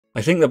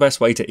I think the best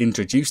way to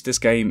introduce this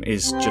game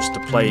is just to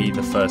play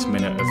the first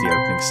minute of the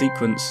opening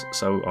sequence,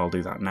 so I'll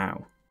do that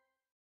now.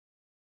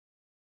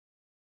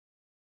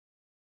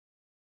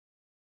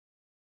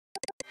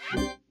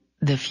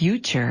 The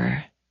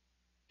future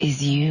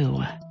is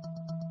you.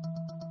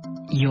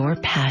 Your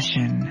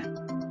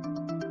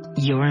passion.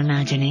 Your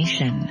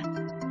imagination.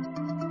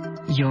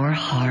 Your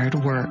hard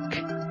work.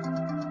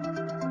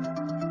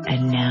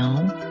 And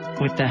now,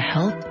 with the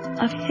help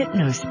of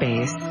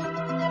Hypnospace,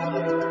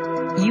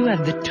 you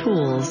have the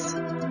tools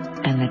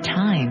and the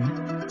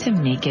time to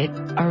make it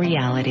a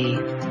reality.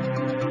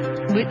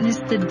 Witness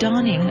the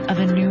dawning of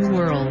a new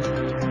world,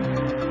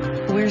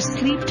 where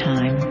sleep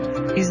time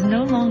is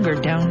no longer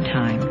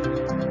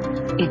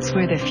downtime. It's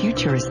where the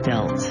future is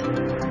built.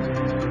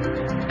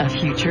 A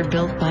future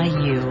built by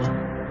you.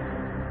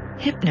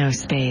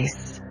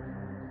 Hypnospace.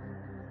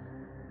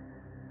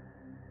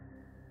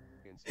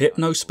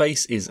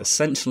 Hypnospace is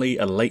essentially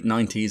a late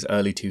 90s,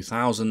 early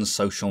 2000s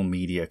social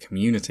media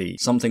community,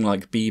 something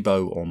like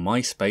Bebo or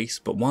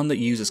MySpace, but one that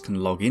users can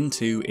log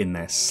into in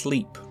their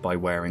sleep by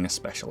wearing a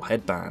special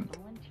headband.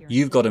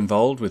 You've got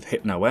involved with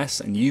HypnoS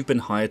and you've been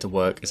hired to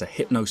work as a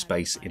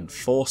Hypnospace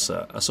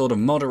enforcer, a sort of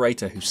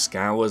moderator who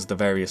scours the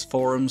various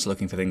forums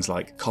looking for things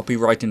like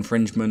copyright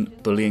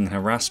infringement, bullying and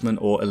harassment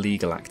or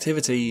illegal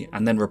activity,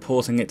 and then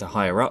reporting it to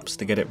higher ups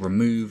to get it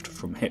removed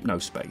from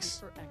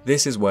Hypnospace.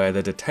 This is where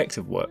the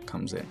detective work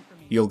comes in.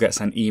 You'll get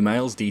sent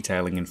emails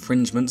detailing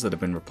infringements that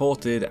have been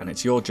reported, and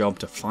it's your job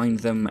to find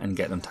them and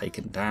get them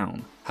taken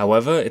down.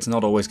 However, it's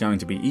not always going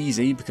to be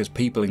easy because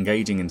people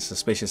engaging in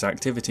suspicious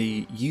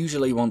activity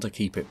usually want to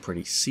keep it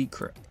pretty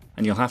secret,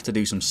 and you'll have to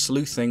do some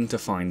sleuthing to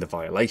find the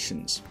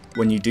violations.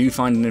 When you do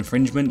find an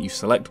infringement, you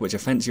select which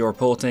offence you're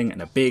reporting,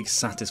 and a big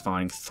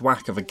satisfying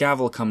thwack of a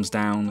gavel comes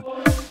down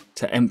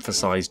to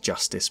emphasise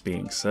justice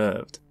being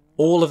served.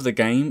 All of the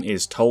game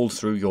is told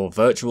through your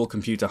virtual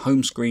computer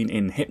home screen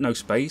in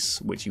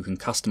Hypnospace, which you can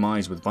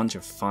customize with a bunch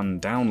of fun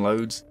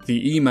downloads,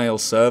 the email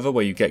server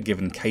where you get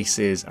given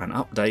cases and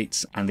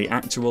updates, and the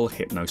actual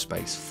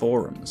Hypnospace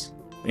forums.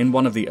 In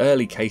one of the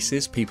early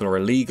cases, people are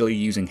illegally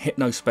using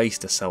Hypnospace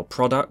to sell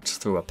products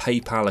through a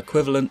PayPal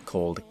equivalent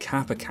called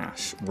Kappa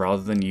Cash,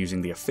 rather than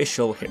using the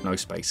official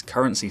Hypnospace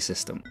currency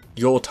system.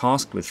 You're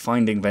tasked with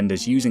finding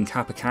vendors using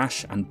Kappa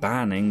Cash and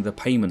banning the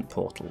payment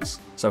portals.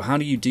 So how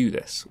do you do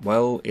this?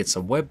 Well, it's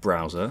a web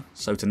browser,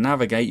 so to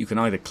navigate you can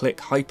either click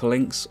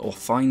hyperlinks or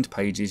find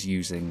pages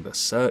using the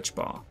search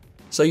bar.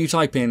 So you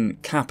type in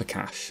Kappa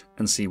Cash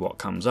and see what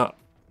comes up.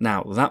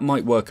 Now, that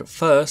might work at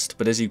first,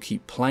 but as you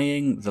keep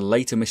playing, the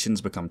later missions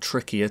become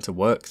trickier to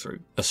work through.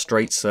 A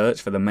straight search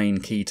for the main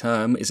key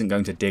term isn't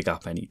going to dig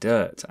up any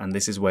dirt, and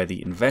this is where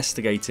the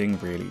investigating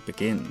really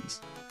begins.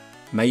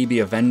 Maybe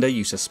a vendor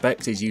you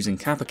suspect is using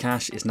Kappa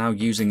Cash is now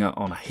using it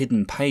on a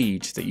hidden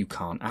page that you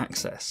can't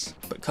access,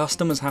 but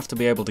customers have to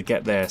be able to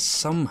get there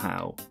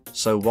somehow,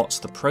 so what's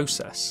the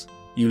process?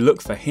 You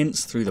look for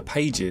hints through the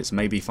pages,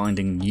 maybe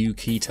finding new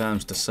key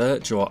terms to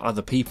search or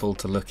other people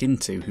to look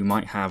into who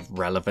might have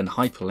relevant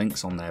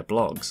hyperlinks on their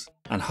blogs.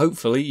 And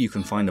hopefully you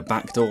can find a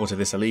backdoor to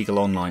this illegal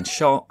online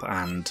shop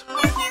and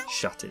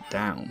shut it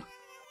down.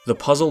 The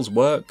puzzles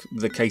work,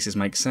 the cases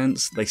make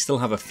sense, they still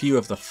have a few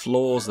of the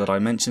flaws that I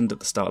mentioned at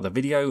the start of the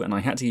video, and I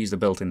had to use the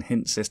built-in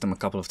hint system a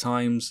couple of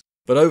times.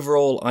 But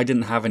overall, I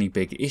didn't have any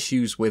big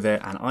issues with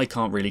it, and I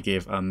can't really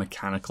give a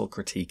mechanical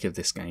critique of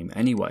this game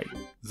anyway.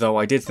 Though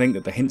I did think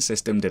that the hint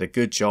system did a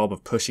good job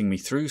of pushing me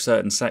through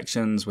certain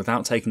sections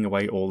without taking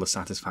away all the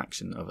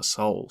satisfaction of a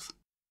solve.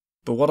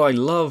 But what I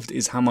loved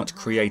is how much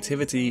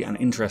creativity and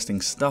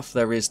interesting stuff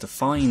there is to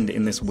find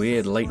in this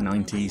weird late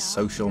 90s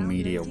social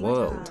media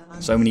world.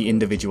 So many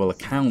individual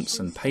accounts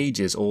and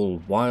pages,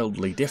 all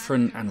wildly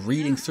different, and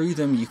reading through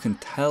them you can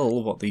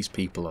tell what these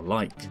people are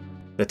like.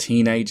 The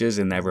teenagers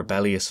in their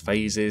rebellious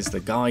phases, the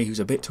guy who's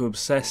a bit too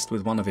obsessed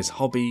with one of his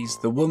hobbies,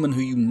 the woman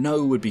who you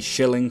know would be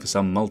shilling for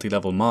some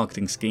multi-level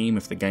marketing scheme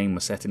if the game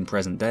was set in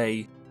present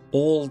day.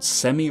 All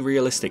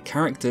semi-realistic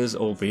characters,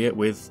 albeit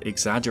with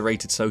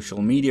exaggerated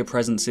social media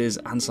presences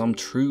and some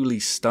truly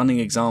stunning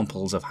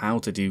examples of how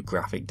to do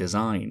graphic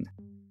design.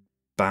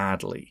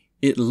 Badly.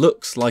 It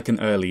looks like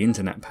an early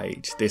internet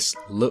page. This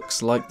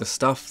looks like the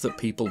stuff that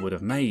people would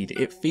have made.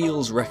 It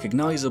feels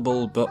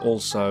recognisable, but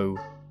also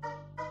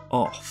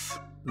off.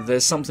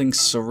 There's something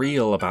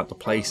surreal about the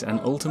place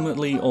and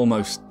ultimately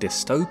almost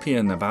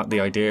dystopian about the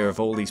idea of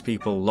all these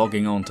people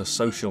logging on to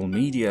social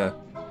media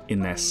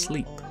in their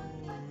sleep.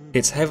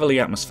 It's heavily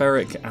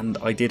atmospheric, and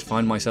I did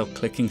find myself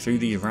clicking through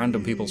these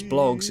random people's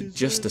blogs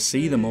just to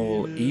see them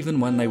all, even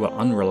when they were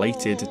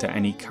unrelated to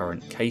any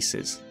current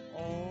cases.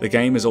 The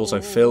game is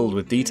also filled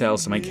with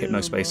details to make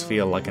Hypnospace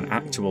feel like an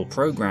actual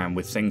program,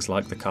 with things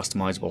like the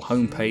customizable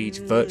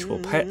homepage, virtual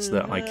pets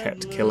that I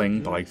kept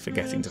killing by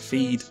forgetting to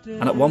feed,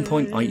 and at one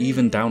point I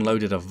even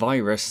downloaded a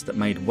virus that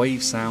made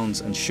wave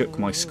sounds and shook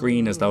my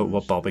screen as though it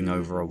were bobbing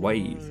over a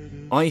wave.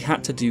 I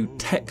had to do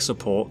tech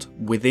support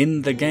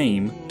within the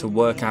game to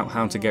work out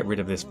how to get rid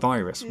of this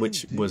virus,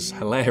 which was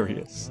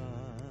hilarious.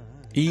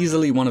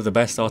 Easily one of the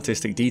best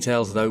artistic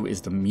details though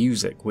is the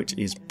music, which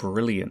is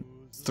brilliant.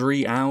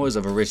 3 hours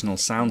of original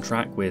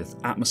soundtrack with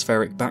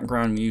atmospheric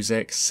background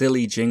music,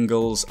 silly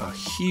jingles, a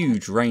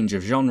huge range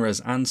of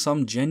genres, and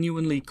some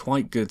genuinely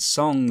quite good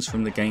songs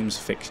from the game's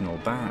fictional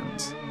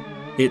bands.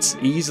 It's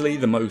easily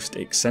the most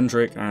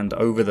eccentric and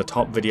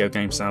over-the-top video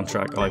game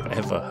soundtrack I've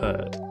ever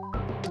heard.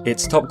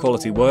 It's top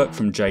quality work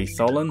from Jay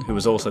Tholen, who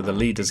was also the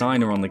lead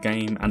designer on the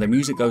game, and the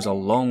music goes a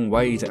long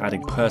way to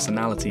adding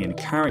personality and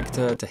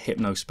character to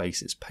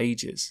Hypnospace's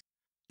pages.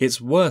 It's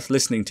worth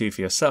listening to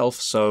for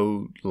yourself,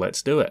 so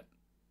let's do it.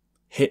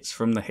 Hits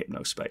from the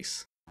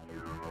Hypnospace.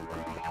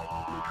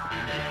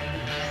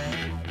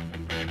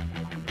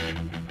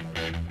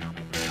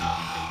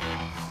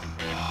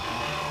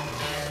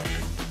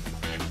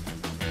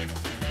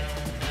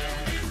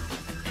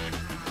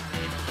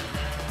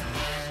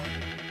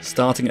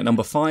 Starting at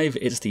number 5,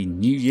 it's the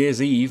New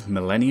Year's Eve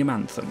Millennium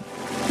Anthem.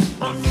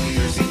 On New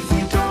Year's Eve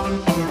we dawn on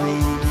the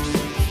road.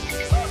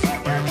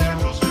 Our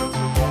candles fill the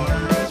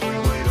water as we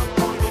wait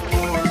upon the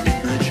Lord.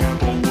 In the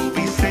chapel we'll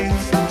be singing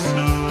some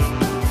snow.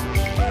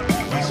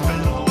 We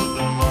spent all of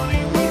the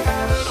money we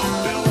had on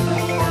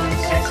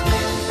billboards. As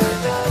winter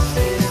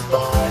passes by,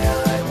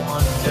 I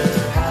wonder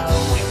how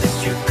we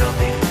missed you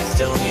coming.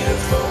 Still here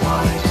for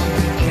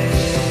Y2K.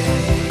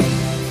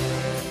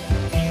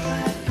 You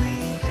let me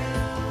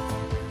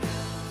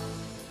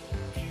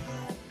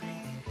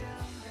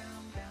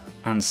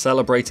And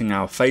celebrating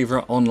our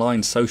favourite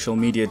online social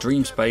media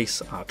dream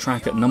space, our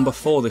track at number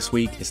 4 this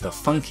week is the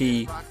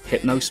funky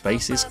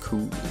Hypnospace is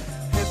Cool.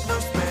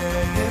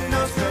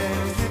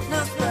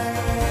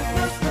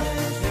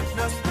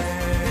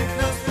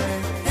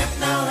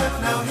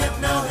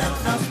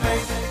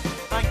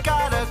 I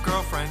got a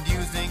girlfriend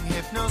using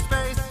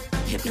Hypnospace.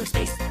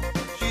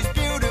 She's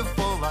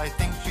beautiful, I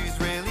think she's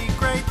really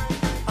great.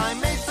 I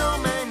made so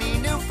many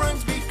new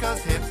friends because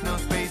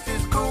Hypnospace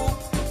is cool.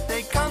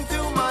 They come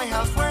to my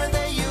house where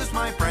they use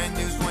my brand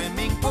new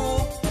swimming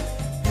pool.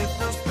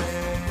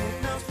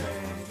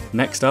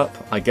 Next up,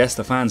 I guess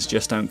the fans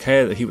just don't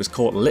care that he was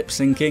caught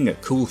lip-syncing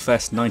at Cool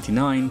Fest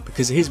 99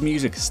 because his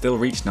music has still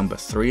reached number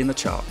 3 in the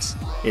charts.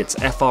 It's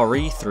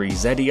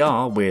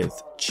FRE3ZER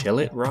with Chill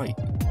It Right.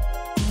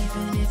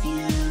 Even if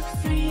you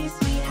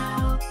freeze me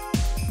out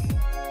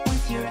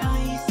with your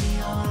icy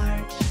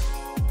heart,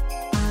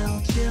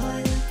 I'll chill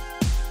it right.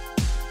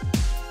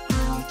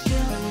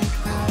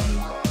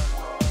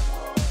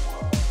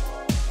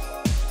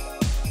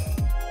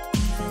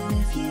 Even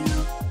if you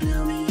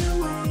blew me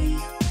away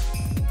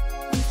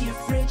with your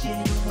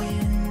frigid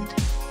wind,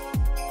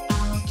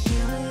 I'll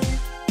chill it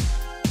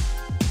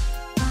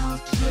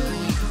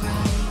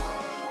right.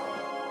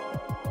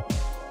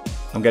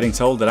 I'm getting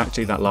told that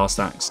actually that last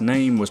act's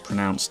name was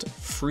pronounced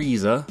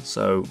Freezer,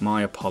 so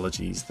my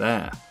apologies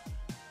there.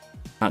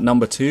 At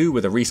number 2,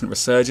 with a recent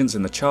resurgence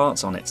in the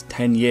charts on its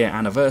 10-year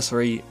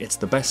anniversary, it's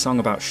the best song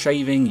about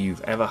shaving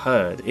you've ever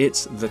heard.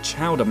 It's The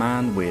Chowder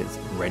Man with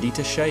Ready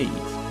to Shave.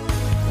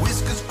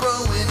 Whiskers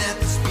growing at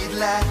the speed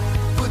light.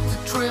 Put the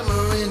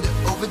trimmer into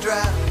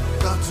overdrive.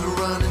 Thoughts are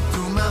running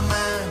through my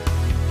mind.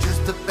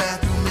 Just the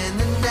bathroom and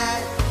the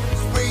night.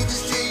 Spray the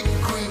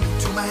shaving cream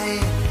into my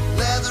hand.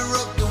 Lather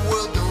up the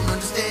world, don't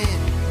understand.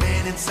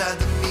 Man inside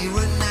the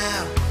mirror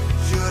now.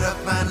 Should I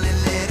finally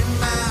let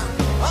him out?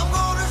 I'm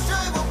gonna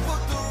shave or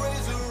put the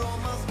razor on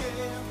my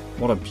scale.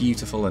 What a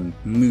beautiful and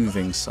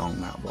moving song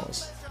that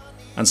was.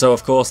 And so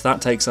of course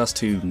that takes us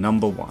to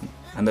number 1.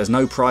 And there's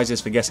no prizes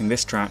for guessing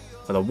this track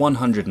for the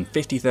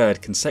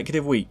 153rd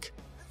consecutive week.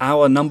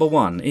 Our number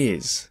 1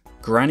 is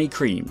Granny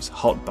Cream's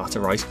Hot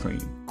Butter Ice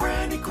Cream.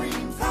 Granny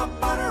Cream's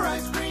hot butter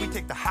ice cream. We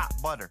take the hot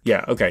butter.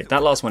 Yeah, okay,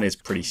 that last one is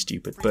pretty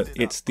stupid, but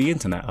it's the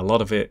internet. A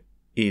lot of it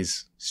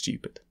is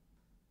stupid.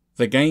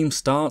 The game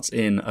starts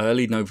in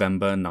early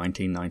November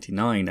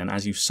 1999, and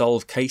as you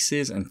solve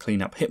cases and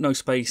clean up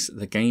Hypnospace,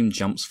 the game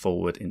jumps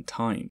forward in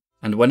time.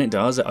 And when it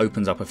does, it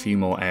opens up a few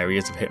more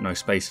areas of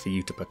Hypnospace for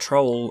you to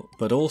patrol,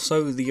 but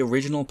also the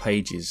original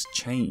pages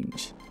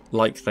change.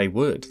 Like they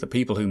would, the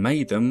people who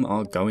made them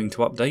are going to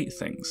update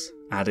things,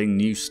 adding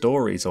new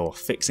stories or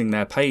fixing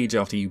their page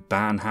after you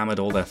ban-hammered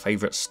all their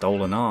favourite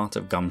stolen art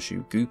of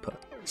Gumshoe Gooper.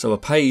 So a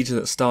page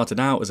that started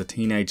out as a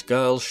teenage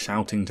girl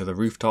shouting to the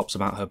rooftops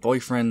about her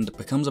boyfriend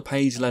becomes a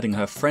page letting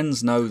her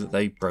friends know that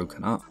they've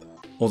broken up.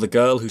 Or the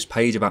girl whose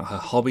page about her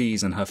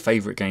hobbies and her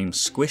favourite game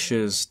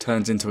Squishers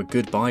turns into a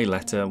goodbye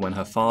letter when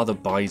her father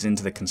buys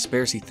into the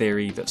conspiracy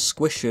theory that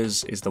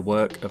Squishers is the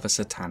work of a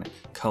satanic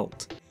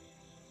cult.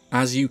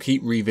 As you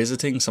keep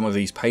revisiting some of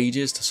these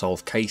pages to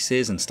solve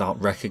cases and start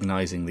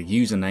recognising the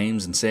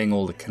usernames and seeing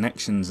all the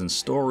connections and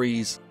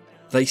stories,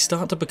 they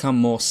start to become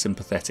more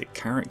sympathetic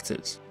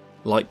characters.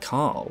 Like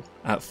Carl.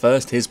 At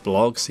first his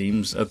blog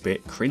seems a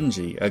bit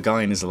cringy, a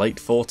guy in his late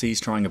 40s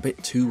trying a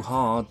bit too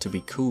hard to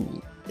be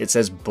cool. It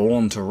says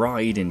Born to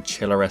Ride in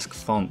chilleresque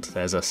font,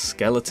 there's a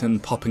skeleton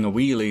popping a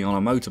wheelie on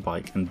a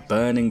motorbike and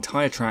burning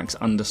tyre tracks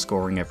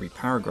underscoring every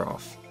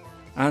paragraph.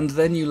 And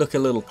then you look a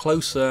little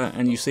closer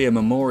and you see a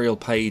memorial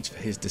page for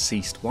his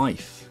deceased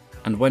wife.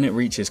 And when it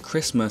reaches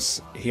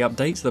Christmas, he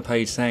updates the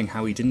page saying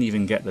how he didn't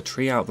even get the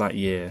tree out that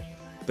year,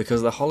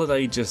 because the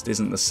holiday just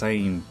isn't the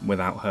same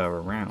without her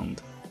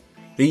around.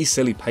 These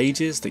silly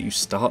pages that you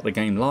start the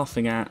game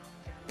laughing at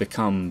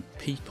become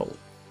people.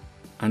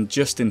 And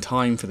just in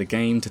time for the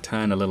game to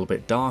turn a little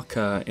bit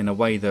darker in a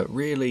way that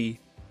really,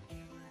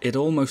 it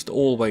almost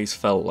always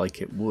felt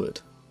like it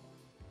would.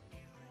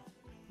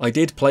 I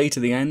did play to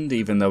the end,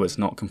 even though it's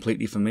not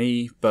completely for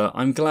me, but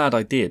I'm glad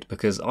I did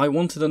because I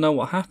wanted to know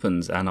what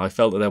happens and I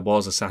felt that there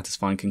was a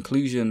satisfying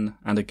conclusion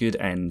and a good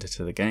end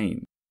to the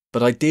game.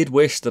 But I did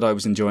wish that I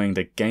was enjoying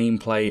the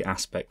gameplay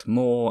aspect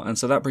more, and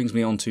so that brings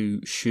me on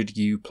to, should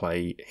you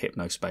play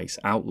Hypnospace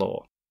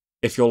Outlaw?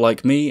 If you're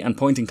like me and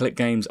point and click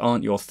games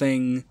aren't your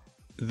thing,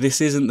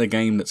 this isn't the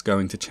game that's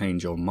going to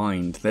change your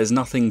mind. There's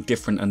nothing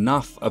different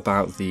enough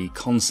about the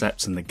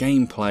concepts and the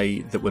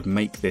gameplay that would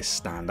make this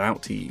stand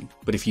out to you.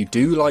 But if you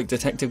do like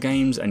detective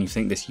games and you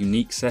think this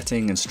unique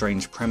setting and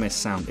strange premise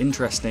sound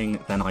interesting,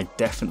 then I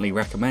definitely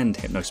recommend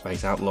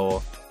Hypnospace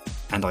Outlaw,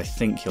 and I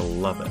think you'll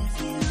love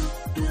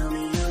it.